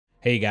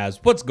Hey guys,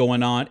 what's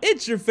going on?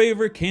 It's your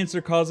favorite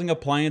cancer-causing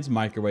appliance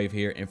Microwave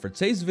here, and for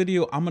today's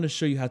video, I'm going to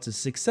show you how to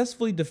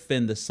successfully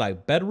defend the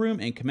site bedroom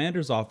and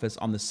commander's office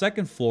on the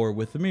second floor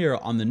with Mira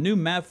on the new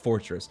Map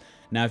Fortress.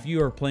 Now, if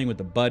you are playing with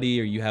a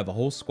buddy or you have a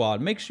whole squad,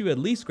 make sure you at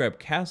least grab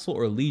Castle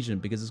or Legion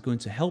because it's going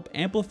to help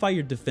amplify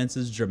your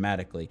defenses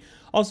dramatically.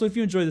 Also, if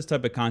you enjoy this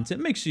type of content,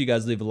 make sure you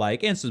guys leave a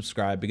like and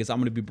subscribe because I'm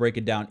going to be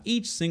breaking down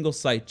each single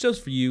site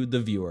just for you,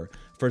 the viewer.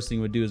 First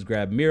thing we'll do is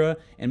grab Mira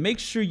and make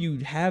sure you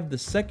have the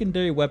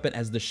secondary weapon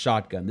as the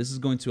shotgun. This is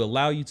going to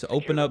allow you to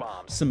open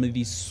up some of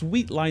these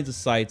sweet lines of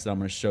sights that I'm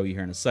going to show you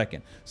here in a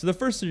second. So the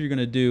first thing you're going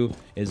to do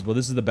is, well,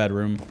 this is the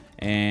bedroom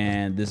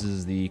and this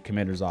is the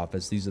commander's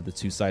office. These are the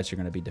two sites you're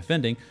going to be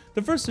defending.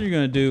 The first thing you're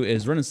going to do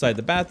is run inside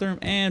the bathroom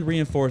and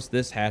reinforce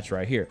this hatch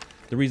right here.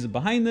 The reason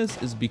behind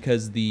this is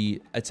because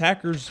the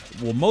attackers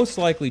will most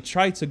likely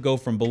try to go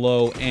from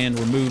below and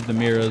remove the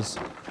Miras,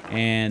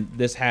 and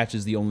this hatch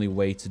is the only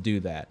way to do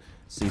that.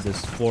 See,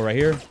 this floor right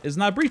here is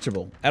not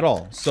breachable at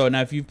all. So now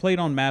if you've played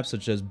on maps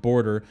such as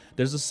Border,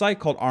 there's a site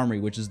called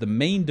Armory, which is the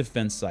main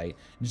defense site.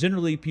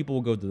 Generally, people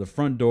will go to the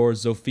front door,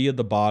 Zofia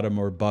the bottom,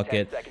 or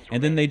Bucket,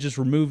 and then they just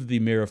remove the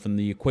Mira from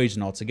the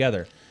equation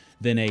altogether.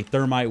 Then a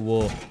thermite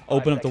will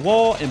open up the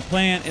wall and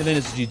plant, and then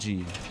it's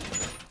GG.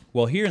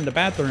 Well, here in the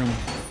bathroom,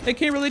 they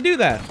can't really do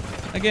that,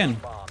 again,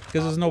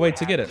 because there's no way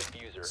to get it.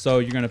 So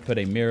you're going to put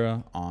a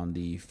Mira on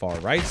the far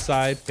right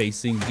side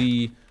facing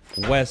the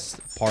west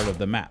part of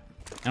the map.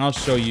 And I'll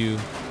show you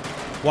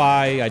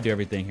why I do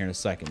everything here in a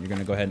second. You're going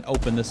to go ahead and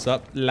open this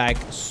up like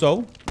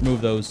so.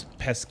 Remove those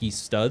pesky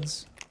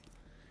studs.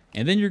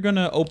 And then you're going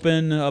to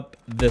open up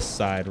this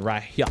side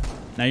right here.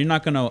 Now, you're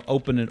not going to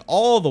open it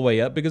all the way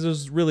up because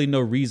there's really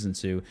no reason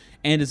to.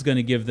 And it's going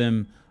to give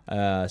them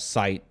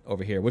sight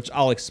over here, which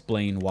I'll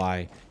explain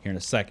why here in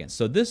a second.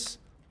 So this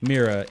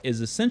Mira is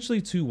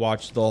essentially to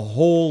watch the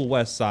whole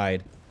west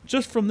side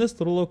just from this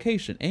little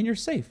location. And you're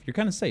safe. You're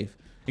kind of safe,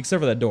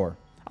 except for that door.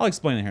 I'll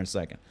explain it here in a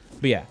second.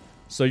 But yeah,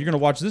 so you're going to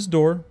watch this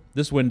door,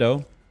 this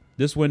window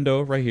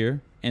right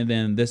here, and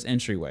then this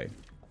entryway.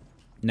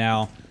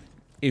 Now,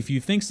 if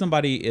you think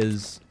somebody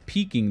is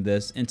peeking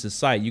this into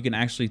sight, you can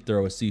actually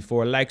throw a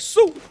C4 like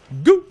so,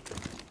 go,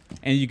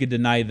 and you can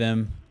deny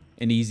them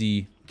an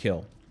easy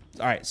kill.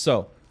 All right,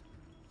 so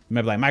you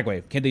might be like,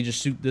 Microwave, can't they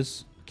just shoot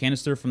this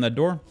canister from that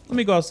door? Let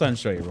me go outside and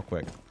show you real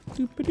quick.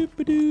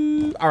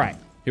 All right,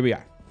 here we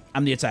are.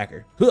 I'm the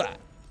attacker.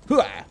 All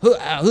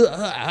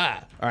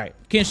right,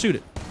 can't shoot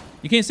it.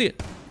 You can't see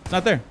it. It's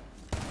not there.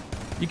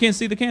 You can't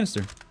see the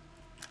canister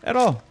at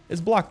all. It's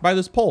blocked by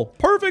this pole.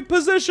 Perfect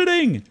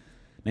positioning.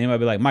 Now you might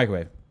be like,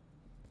 Microwave,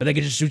 but they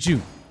can just shoot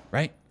you,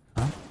 right?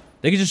 Huh?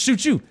 They can just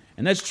shoot you,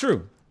 and that's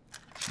true.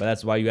 But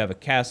that's why you have a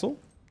castle,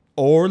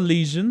 or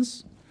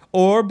legions,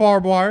 or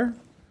barbed wire,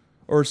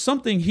 or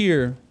something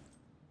here,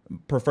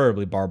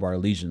 preferably barbed wire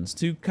legions,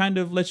 to kind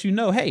of let you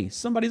know, hey,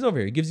 somebody's over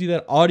here. It gives you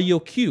that audio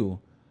cue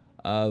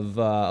of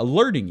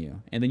alerting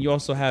you. And then you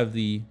also have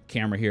the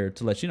camera here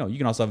to let you know. You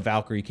can also have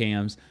Valkyrie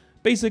cams.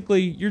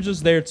 Basically, you're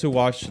just there to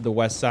watch the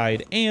west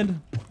side and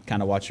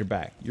kind of watch your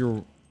back.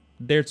 You're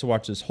there to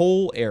watch this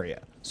whole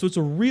area. So it's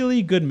a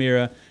really good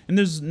Mira, and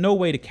there's no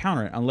way to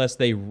counter it unless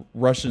they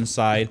rush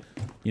inside.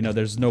 You know,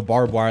 there's no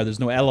barbed wire, there's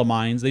no Ela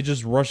mines. They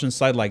just rush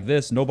inside like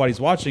this. Nobody's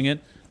watching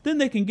it. Then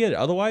they can get it.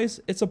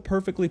 Otherwise, it's a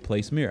perfectly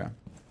placed Mira.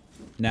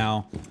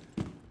 Now,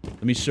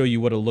 let me show you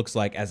what it looks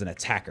like as an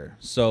attacker.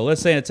 So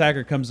let's say an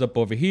attacker comes up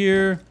over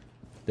here.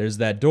 There's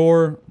that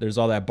door. There's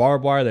all that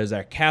barbed wire. There's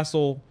that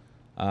castle.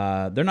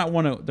 They're not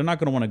going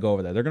to want to go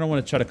over there. They're going to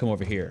want to try to come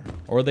over here,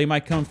 or they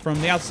might come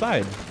from the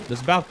outside,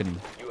 this balcony.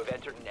 You have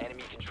entered an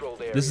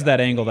enemy-controlled area. This is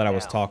that angle that I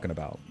was talking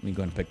about. Let me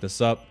go ahead and pick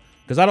this up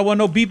because I don't want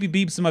no beepy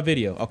beeps in my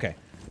video. Okay,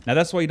 now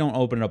that's why you don't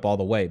open it up all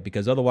the way,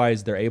 because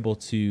otherwise they're able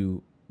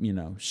to, you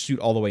know, shoot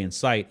all the way in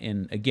sight.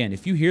 And again,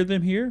 if you hear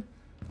them here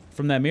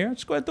from that Mira,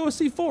 just go ahead and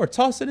throw a C4,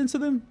 toss it into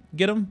them,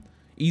 get them,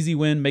 easy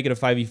win, make it a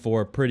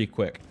 5v4 pretty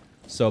quick.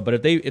 So, but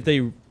if they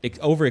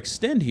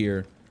overextend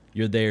here,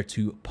 you're there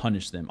to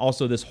punish them.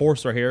 Also, this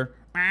horse right here,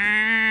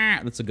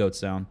 that's a goat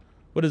sound.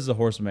 What does the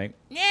horse make?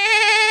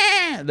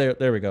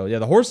 There we go. Yeah,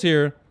 the horse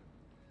here,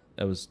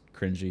 that was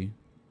cringy.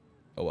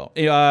 Oh well.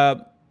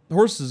 The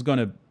horse is going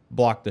to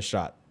block the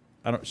shot.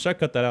 Should I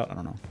cut that out? I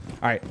don't know.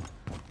 All right,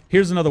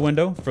 here's another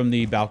window from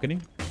the balcony.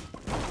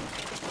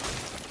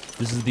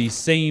 This is the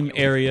same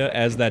area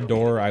as that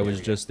door I was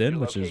just in,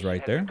 which is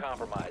right there.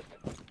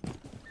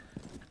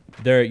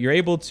 You're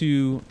able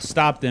to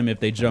stop them if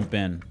they jump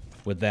in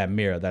with that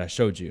Mira that I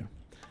showed you.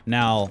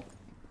 Now,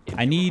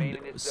 I need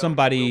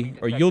somebody,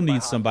 or you'll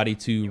need somebody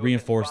to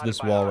reinforce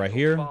this wall right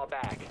here.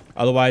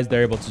 Otherwise,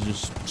 they're able to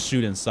just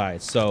shoot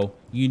inside. So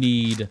you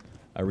need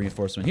a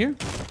reinforcement here,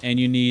 and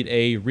you need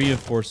a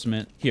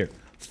reinforcement here.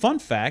 Fun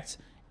fact,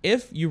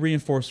 if you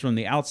reinforce from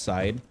the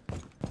outside,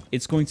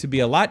 it's going to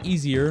be a lot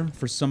easier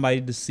for somebody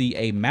to see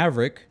a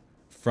Maverick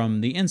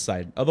from the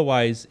inside.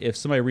 Otherwise, if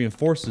somebody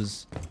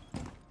reinforces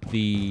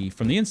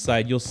from the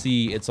inside, you'll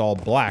see it's all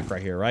black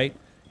right here, right?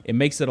 It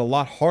makes it a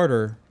lot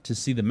harder to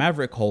see the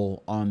Maverick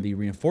hole on the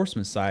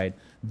reinforcement side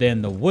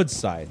than the wood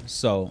side.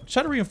 So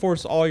try to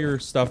reinforce all your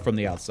stuff from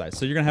the outside.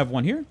 So you're going to have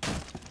one here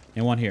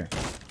and one here.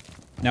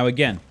 Now,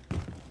 again,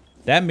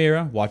 that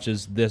mirror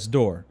watches this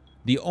door.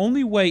 The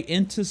only way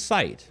into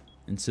sight,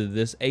 into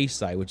this A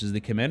site, which is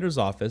the commander's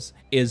office,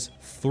 is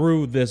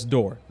through this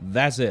door.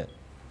 That's it.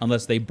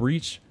 Unless they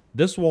breach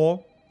this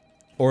wall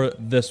or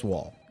this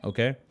wall,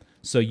 okay?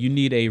 So you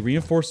need a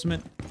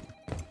reinforcement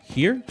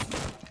here,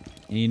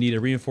 and you need a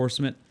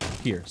reinforcement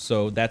here.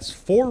 So that's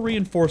 4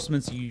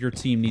 reinforcements your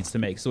team needs to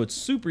make. So it's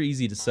super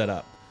easy to set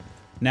up.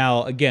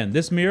 Now, again,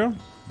 this mirror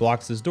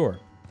blocks this door.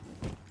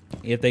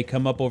 If they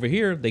come up over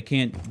here, they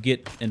can't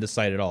get into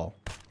sight at all.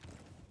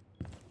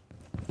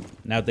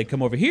 Now, if they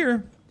come over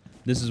here,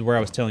 this is where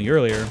I was telling you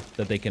earlier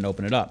that they can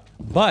open it up.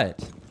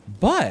 But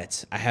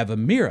I have a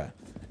mirror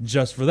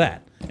just for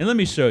that. And let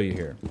me show you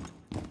here.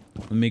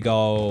 Let me go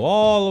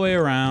all the way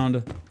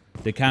around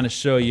to kind of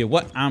show you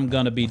what I'm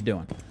going to be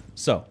doing.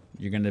 So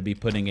you're going to be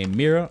putting a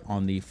mirror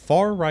on the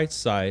far right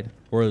side,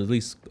 or at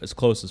least as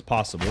close as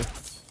possible.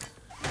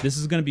 This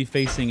is going to be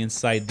facing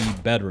inside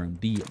the bedroom,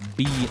 the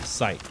B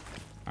site.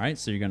 All right,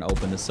 so you're going to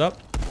open this up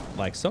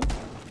like so.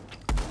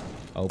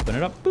 Open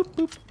it up. Boop,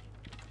 boop.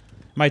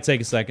 Might take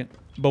a second,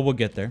 but we'll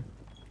get there.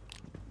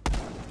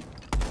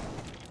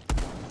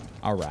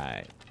 All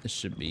right. This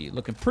should be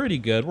looking pretty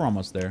good. We're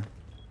almost there.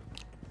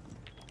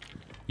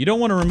 You don't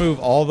want to remove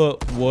all the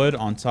wood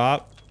on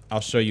top.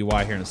 I'll show you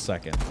why here in a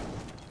second.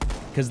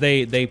 Because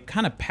they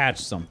kind of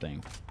patched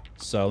something.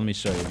 So let me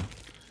show you.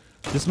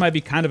 This might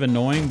be kind of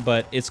annoying,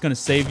 but it's going to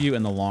save you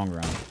in the long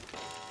run.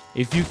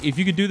 If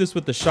you could do this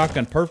with the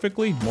shotgun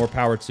perfectly, more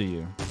power to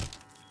you.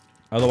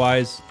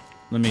 Otherwise,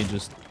 let me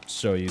just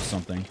show you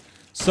something.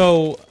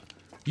 So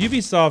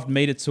Ubisoft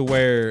made it to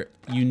where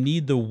you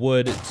need the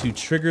wood to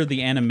trigger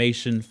the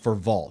animation for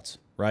vault,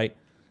 right?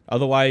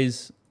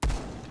 Otherwise,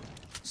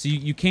 so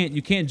you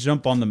can't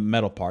jump on the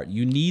metal part.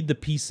 You need the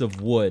piece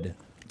of wood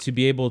to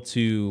be able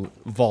to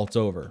vault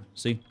over.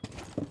 See?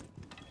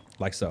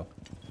 Like so.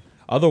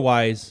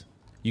 Otherwise,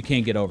 you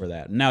can't get over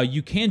that. Now,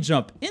 you can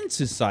jump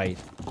into sight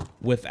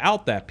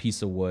without that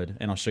piece of wood,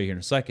 and I'll show you here in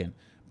a second.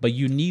 But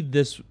you need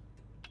this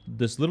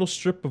little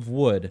strip of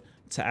wood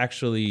to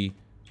actually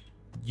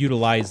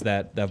utilize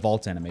that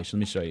vault animation.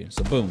 Let me show you.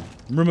 So boom,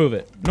 remove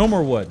it. No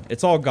more wood.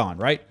 It's all gone,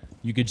 right?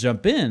 You could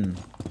jump in,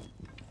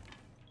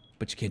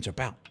 but you can't jump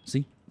out.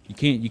 See? You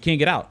can't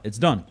get out. It's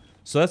done.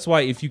 So that's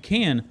why if you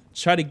can,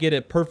 try to get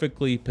it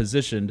perfectly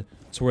positioned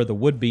to where the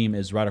wood beam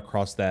is right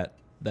across that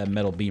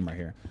metal beam right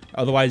here.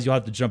 Otherwise, you'll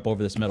have to jump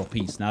over this metal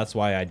piece. Now, that's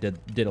why I did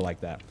it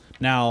like that.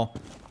 Now,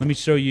 let me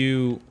show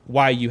you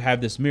why you have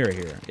this mirror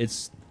here.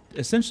 It's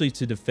essentially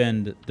to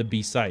defend the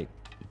B site.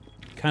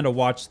 Kind of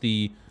watch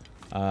the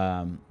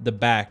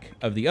back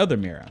of the other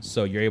mirror.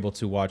 So you're able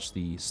to watch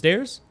the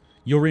stairs.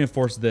 You'll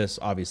reinforce this,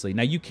 obviously.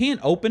 Now, you can't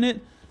open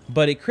it,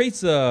 but it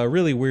creates a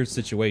really weird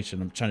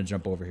situation. I'm trying to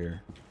jump over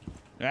here.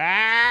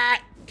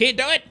 Ah! Can't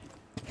do it!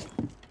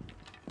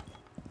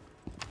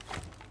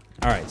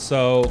 All right,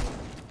 so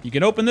you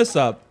can open this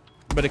up,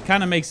 but it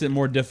kind of makes it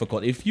more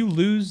difficult. If you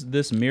lose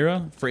this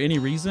mirror for any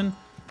reason,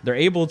 they're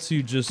able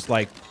to just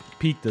like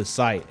peek the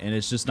site, and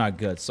it's just not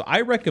good. So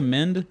I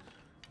recommend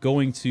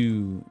going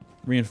to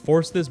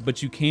reinforce this,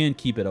 but you can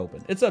keep it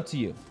open. It's up to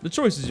you. The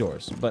choice is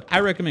yours, but I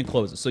recommend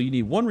close it. So you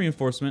need 1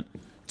 reinforcement,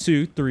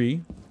 2,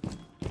 3,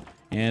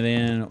 and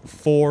then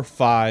 4,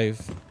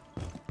 5,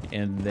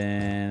 and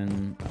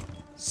then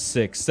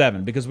 6,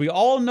 7, because we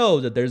all know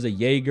that there's a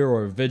Jaeger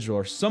or a Vigil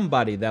or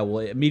somebody that will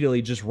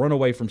immediately just run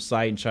away from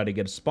sight and try to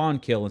get a spawn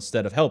kill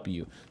instead of help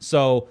you.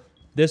 So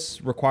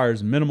this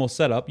requires minimal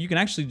setup. You can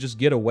actually just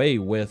get away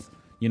with,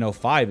 you know,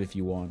 5 if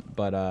you want,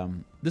 but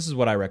this is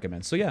what I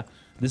recommend. So yeah,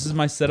 this is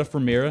my setup for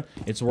Mira.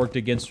 It's worked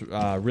against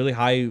really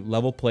high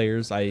level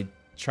players. I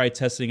tried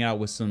testing out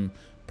with some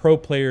pro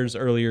players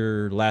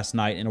earlier last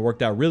night, and it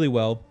worked out really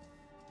well.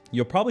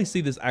 You'll probably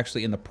see this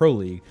actually in the Pro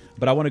League,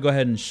 but I want to go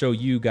ahead and show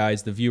you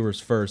guys, the viewers,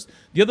 first.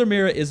 The other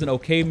mirror is an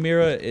okay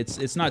mirror.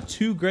 It's not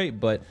too great,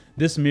 but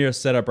this mirror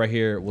setup right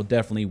here will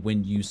definitely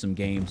win you some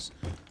games.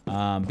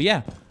 But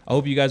yeah, I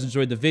hope you guys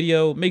enjoyed the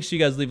video. Make sure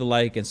you guys leave a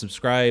like and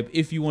subscribe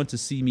if you want to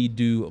see me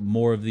do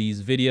more of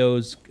these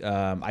videos.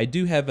 I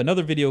do have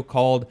another video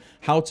called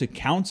How to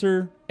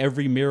Counter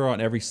Every Mirror on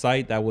Every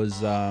Site. That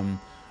was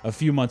a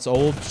few months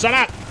old. Shut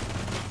up!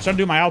 I'm trying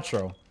to do my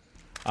outro.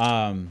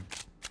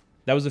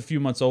 That was a few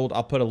months old.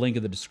 I'll put a link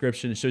in the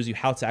description. It shows you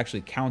how to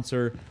actually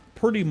counter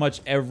pretty much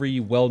every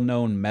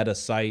well-known meta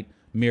site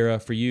Mira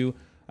for you.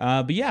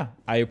 But yeah,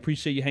 I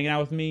appreciate you hanging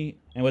out with me.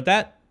 And with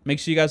that, make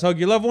sure you guys hug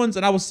your loved ones,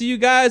 and I will see you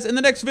guys in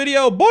the next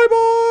video.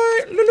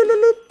 Bye-bye!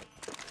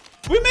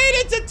 We made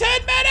it to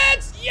 10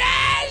 minutes!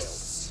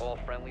 Yes! All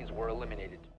friendlies were eliminated.